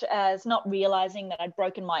 such as not realizing that I'd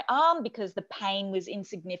broken my arm because the pain was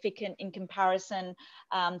insignificant in comparison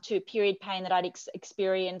to period pain that I'd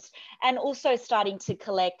experienced, and also starting to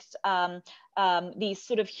collect these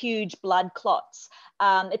sort of huge blood clots,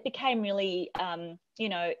 it became really, you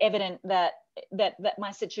know, evident that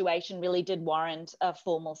my situation really did warrant a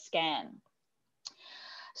formal scan.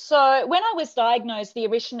 So when I was diagnosed, the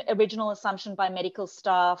original assumption by medical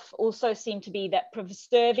staff also seemed to be that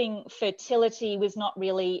preserving fertility was not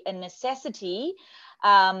really a necessity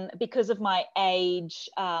because of my age,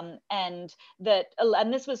 and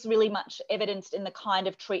this was really much evidenced in the kind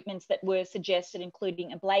of treatments that were suggested,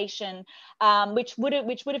 including ablation, which would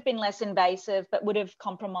have been less invasive, but would have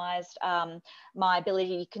compromised my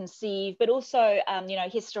ability to conceive. But also, you know,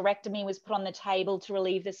 hysterectomy was put on the table to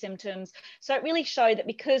relieve the symptoms. So it really showed that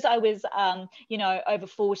because I was, you know, over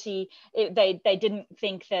 40, they didn't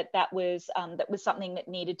think that was something that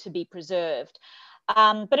needed to be preserved.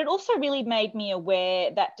 But it also really made me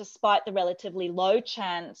aware that despite the relatively low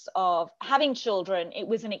chance of having children, it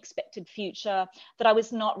was an expected future that I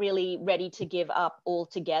was not really ready to give up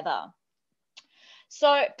altogether.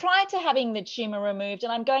 So prior to having the tumour removed,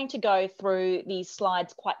 and I'm going to go through these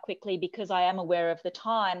slides quite quickly because I am aware of the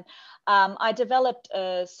time, I developed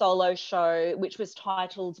a solo show which was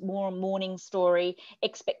titled Morning Story,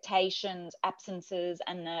 Expectations, Absences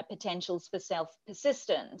and the Potentials for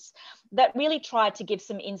Self-Persistence, that really tried to give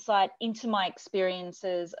some insight into my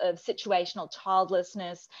experiences of situational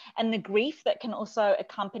childlessness and the grief that can also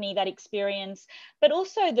accompany that experience, but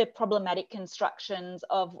also the problematic constructions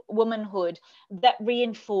of womanhood that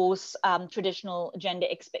reinforce traditional gender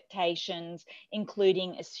expectations,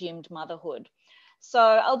 including assumed motherhood. So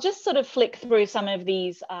I'll just sort of flick through some of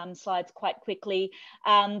these slides quite quickly,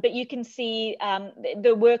 but you can see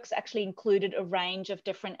the works actually included a range of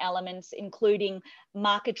different elements, including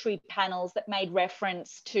marquetry panels that made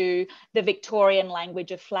reference to the Victorian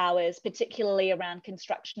language of flowers, particularly around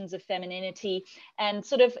constructions of femininity, and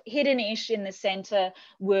sort of hidden-ish in the centre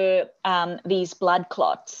were these blood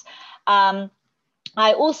clots.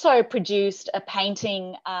 I also produced a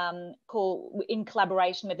painting called, in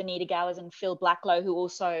collaboration with Anita Gowers and Phil Blacklow, who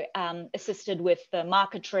also assisted with the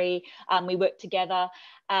marquetry. We worked together.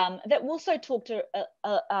 That also talked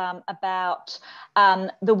about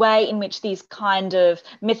the way in which these kind of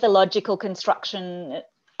mythological construction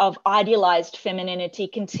of idealized femininity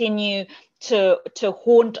continue to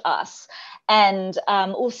haunt us, and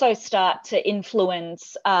also start to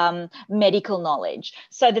influence medical knowledge,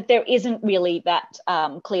 so that there isn't really that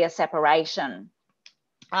clear separation.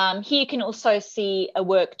 Here you can also see a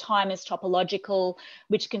work, Time is Topological,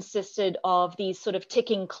 which consisted of these sort of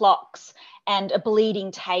ticking clocks and a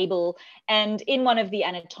bleeding table. And in one of the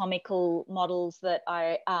anatomical models that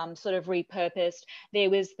I sort of repurposed, there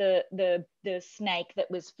was the snake that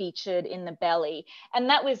was featured in the belly. And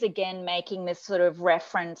that was, again, making this sort of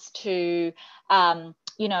reference to,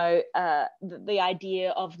 you know, the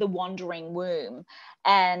idea of the wandering womb,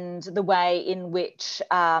 and the way in which,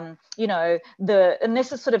 you know, and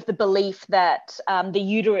this is sort of the belief that the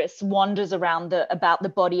uterus wanders around about the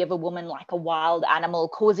body of a woman like a wild animal,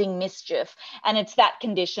 causing mischief. And it's that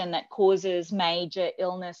condition that causes major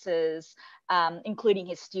illnesses, including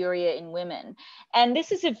hysteria in women. And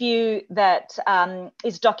this is a view that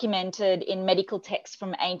is documented in medical texts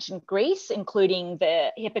from ancient Greece, including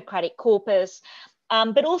the Hippocratic Corpus,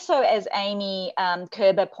 but also, as Amy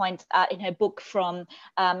Kerber points out in her book, From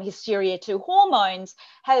Hysteria to Hormones,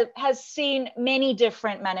 has seen many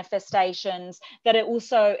different manifestations that are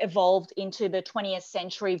also evolved into the 20th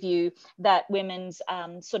century view that women's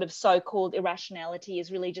sort of so-called irrationality is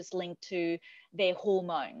really just linked to their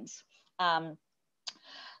hormones.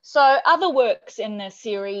 So other works in the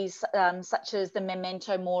series, such as the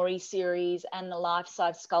Memento Mori series and the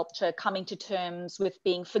life-size sculpture, Coming to Terms with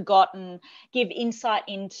Being Forgotten, give insight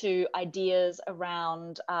into ideas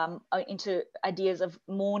around, into ideas of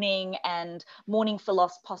mourning and mourning for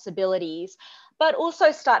lost possibilities, but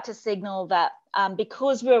also start to signal that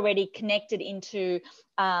because we're already connected into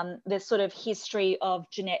this sort of history of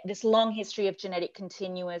this long history of genetic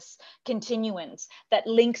continuance that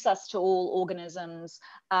links us to all organisms,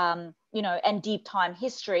 you know, and deep time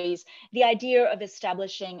histories, the idea of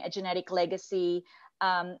establishing a genetic legacy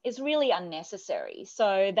is really unnecessary.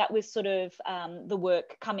 So that was sort of the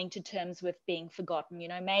work, Coming to Terms with Being Forgotten. You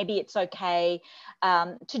know, maybe it's okay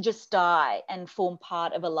to just die and form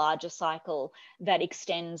part of a larger cycle that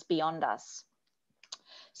extends beyond us.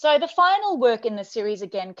 So the final work in the series,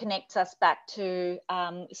 again, connects us back to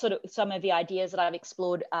sort of some of the ideas that I've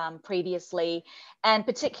explored previously, and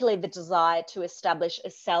particularly the desire to establish a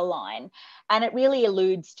cell line. And it really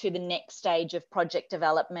alludes to the next stage of project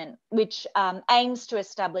development, which aims to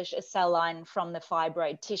establish a cell line from the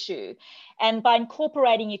fibroid tissue. And by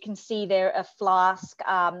incorporating, you can see there a flask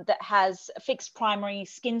that has fixed primary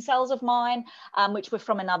skin cells of mine, which were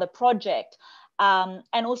from another project.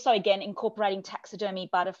 And also, again, incorporating taxidermy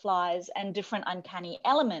butterflies and different uncanny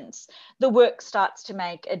elements, the work starts to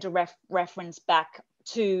make a direct reference back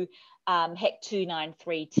to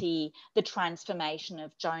HEC293T, the transformation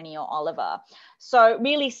of Joni or Oliver. So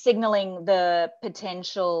really signaling the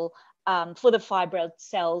potential for the fibroid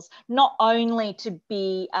cells, not only to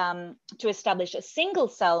be to establish a single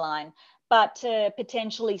cell line, but to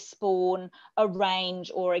potentially spawn a range,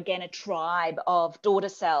 or again, a tribe of daughter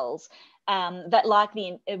cells that, like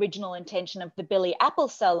the original intention of the Billy Apple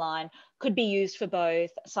cell line, could be used for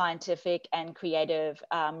both scientific and creative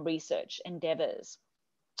research endeavours.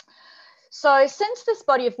 So since this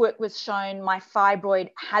body of work was shown, my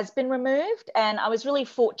fibroid has been removed, and I was really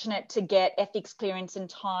fortunate to get ethics clearance in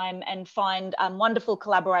time and find wonderful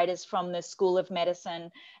collaborators from the School of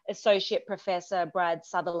Medicine, Associate Professor Brad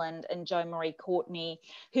Sutherland and Jo Marie Courtney,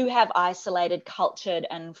 who have isolated, cultured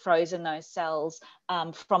and frozen those cells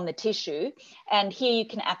from the tissue. And here you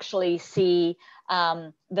can actually see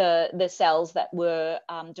the cells that were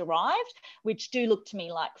derived, which do look to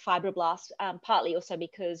me like fibroblasts, partly also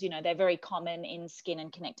because, you know, they're very common in skin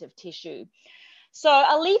and connective tissue. So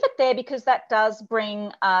I'll leave it there because that does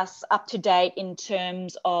bring us up to date in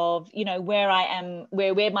terms of, you know, where I am,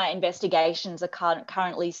 where my investigations are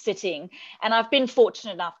currently sitting. And I've been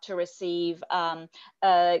fortunate enough to receive an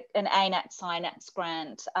ANAT SciNats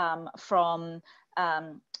grant from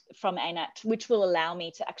ANAT, which will allow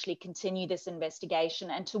me to actually continue this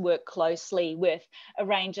investigation and to work closely with a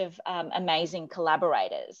range of amazing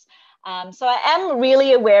collaborators. So I am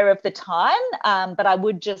really aware of the time, but I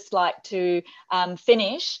would just like to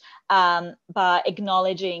finish by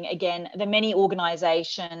acknowledging again the many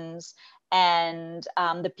organisations and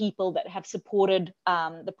the people that have supported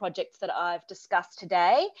the projects that I've discussed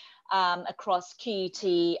today across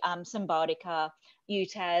QUT, Symbiotica,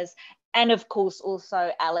 UTAS, and of course also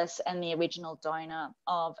Alice and the original donor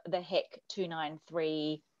of the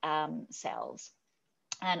HEC293 cells.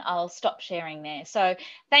 And I'll stop sharing there. So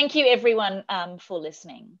thank you everyone for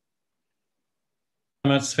listening.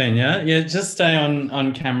 Much, Svenja. Yeah, just stay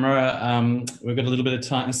on camera. We've got a little bit of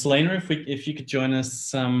time. And Selena, if you could join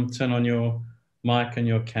us, turn on your mic and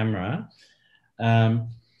your camera.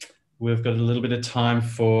 We've got a little bit of time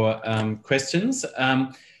for questions.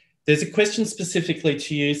 There's a question specifically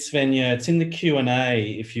to you, Svenja. It's in the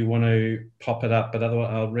Q&A if you want to pop it up, but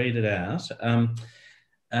otherwise I'll read it out.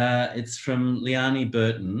 It's from Liani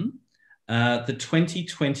Burton. The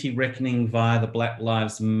 2020 reckoning via the Black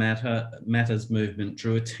Lives Matters movement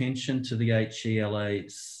drew attention to the HeLa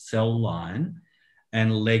cell line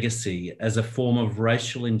and legacy as a form of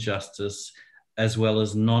racial injustice as well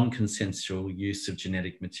as non-consensual use of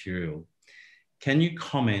genetic material. Can you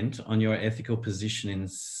comment on your ethical position in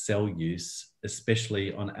cell use,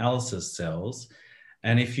 especially on Alice's cells?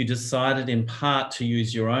 And if you decided in part to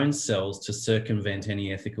use your own cells to circumvent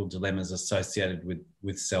any ethical dilemmas associated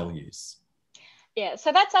with cell use? Yeah,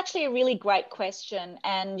 so that's actually a really great question.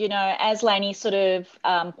 And, you know, as Lainey sort of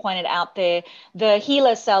pointed out there, the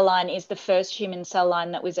HeLa cell line is the first human cell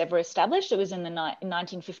line that was ever established. It was in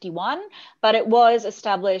 1951, but it was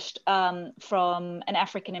established from an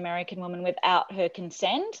African-American woman without her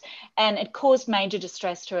consent, and it caused major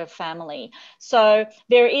distress to her family. So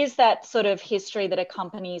there is that sort of history that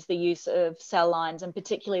accompanies the use of cell lines, and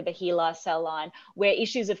particularly the HeLa cell line, where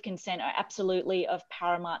issues of consent are absolutely of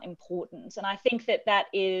paramount importance. And I think that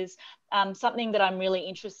is something that I'm really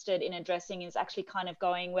interested in addressing, is actually kind of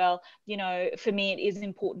going, well, you know, for me, it is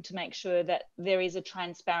important to make sure that there is a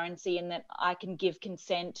transparency and that I can give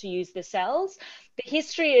consent to use the cells. The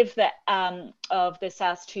history of the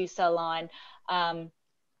SARS-2 cell line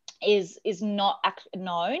is not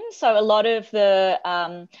known. So a lot of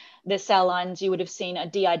the cell lines you would have seen are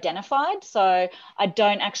de-identified. So I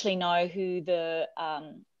don't actually know who the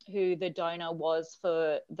donor was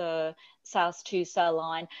for the SARS-2 cell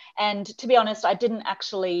line. And to be honest, I didn't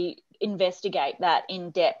actually investigate that in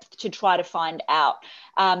depth to try to find out.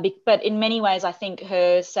 But in many ways, I think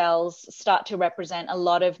her cells start to represent a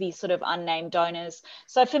lot of these sort of unnamed donors.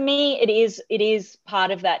 So for me, it is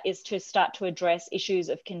part of that is to start to address issues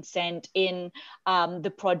of consent in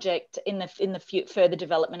the project, in the further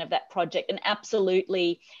development of that project, and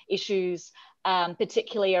absolutely issues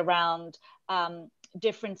particularly around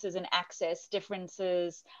differences in access,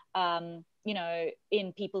 differences, you know,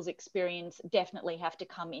 in people's experience definitely have to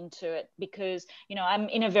come into it, because, you know, I'm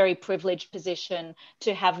in a very privileged position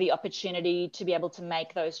to have the opportunity to be able to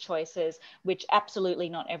make those choices, which absolutely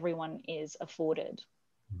not everyone is afforded.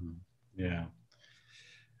 Yeah.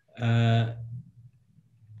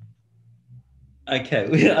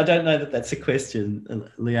 Okay, I don't know that that's a question.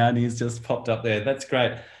 Liani has just popped up there. That's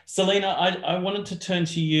great. Selena, I wanted to turn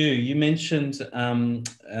to you. You mentioned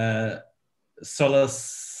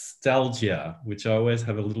solastalgia, which I always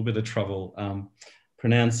have a little bit of trouble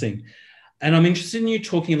pronouncing. And I'm interested in you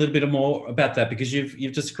talking a little bit more about that, because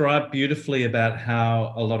you've described beautifully about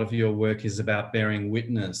how a lot of your work is about bearing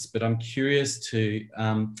witness, but I'm curious to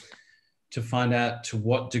find out to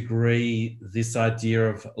what degree this idea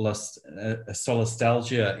of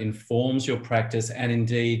solastalgia informs your practice and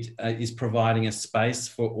indeed is providing a space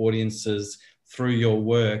for audiences through your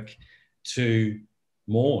work to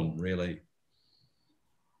mourn, really.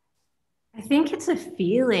 I think it's a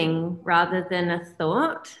feeling rather than a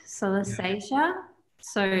thought, solastalgia.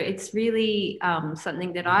 So it's really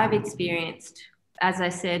something that I've experienced, as I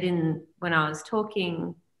said when I was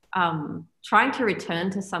talking, trying to return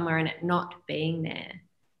to somewhere and it not being there.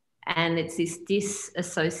 And it's this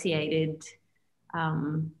disassociated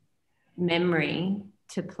memory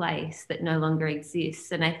to place that no longer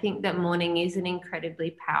exists. And I think that mourning is an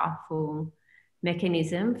incredibly powerful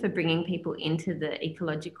mechanism for bringing people into the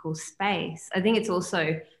ecological space. I think it's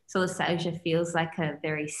also, solastalgia feels like a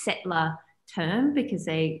very settler term because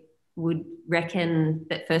they would reckon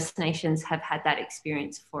that First Nations have had that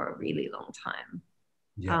experience for a really long time.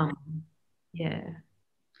 Yeah. Yeah.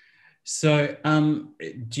 So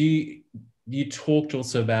you talked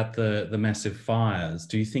also about the massive fires.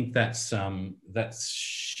 Do you think that's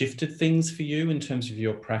shifted things for you in terms of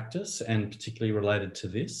your practice, and particularly related to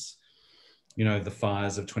this, you know, the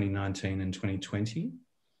fires of 2019 and 2020?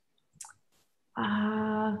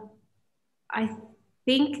 I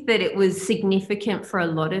think that it was significant for a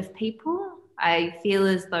lot of people. I feel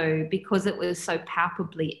as though because it was so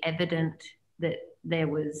palpably evident that there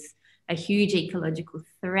was a huge ecological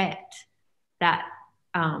threat that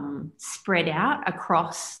spread out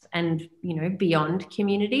across and, you know, beyond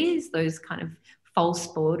communities, those kind of false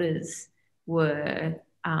borders were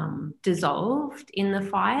dissolved in the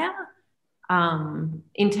fire.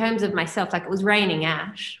 In terms of myself, like, it was raining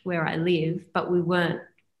ash where I live, but we weren't,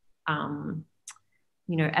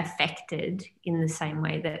 you know, affected in the same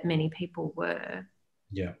way that many people were.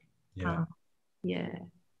 Yeah, yeah. Yeah.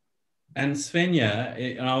 And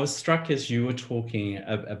Svenja, and I was struck as you were talking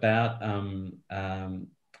about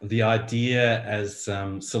the idea, as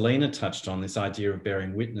Selena touched on, this idea of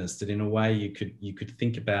bearing witness, that in a way you could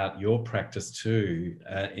think about your practice too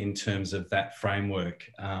in terms of that framework.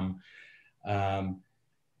 I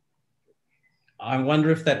wonder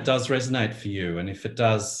if that does resonate for you, and if it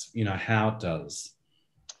does, you know, how it does.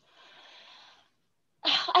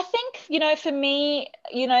 I think, you know, for me,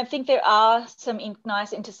 you know, I think there are some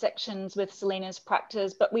nice intersections with Selena's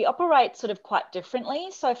practice, but we operate sort of quite differently.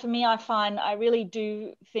 So for me, I really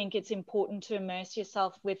do think it's important to immerse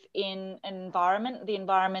yourself within an environment. The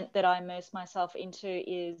environment that I immerse myself into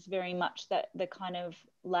is very much the kind of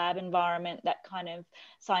lab environment, that kind of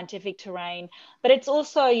scientific terrain. But it's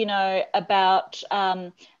also, you know, about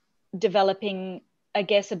developing, I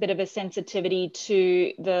guess, a bit of a sensitivity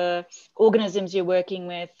to the organisms you're working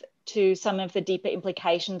with, to some of the deeper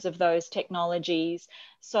implications of those technologies.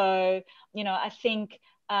 So, you know, I think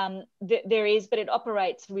there is, but it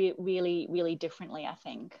operates really, really differently, I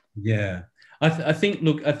think. Yeah. I think,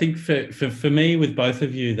 look, I think for me, with both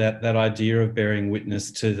of you, that idea of bearing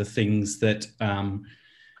witness to the things that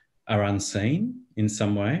are unseen in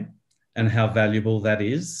some way, and how valuable that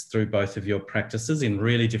is through both of your practices in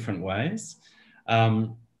really different ways.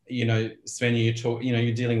 You know, Svenja,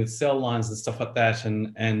 you're dealing with cell lines and stuff like that,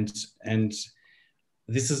 and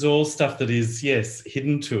this is all stuff that is, yes,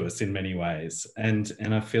 hidden to us in many ways, and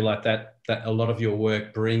I feel like that a lot of your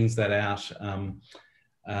work brings that out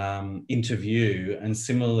into view. And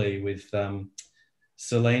similarly with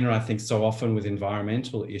Selena, I think so often with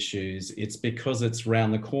environmental issues, it's because it's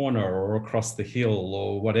round the corner or across the hill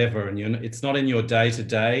or whatever, and it's not in your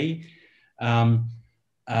day-to-day.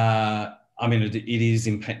 I mean, it is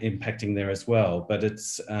impacting there as well, but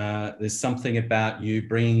it's there's something about you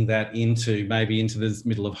bringing that into the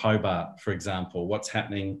middle of Hobart, for example, what's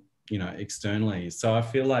happening, you know, externally. So I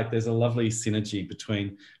feel like there's a lovely synergy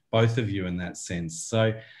between both of you in that sense.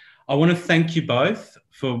 So I want to thank you both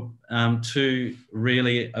for two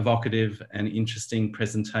really evocative and interesting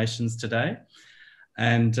presentations today.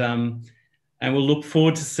 And we'll look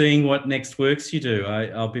forward to seeing what next works you do.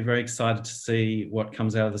 I'll be very excited to see what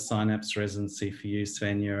comes out of the Synapse residency for you,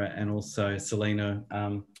 Svenja, and also Selena,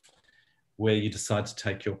 where you decide to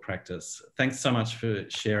take your practice. Thanks so much for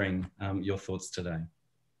sharing your thoughts today.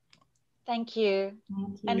 Thank you.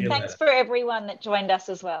 Thank you. And thanks for everyone that joined us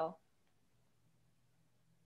as well.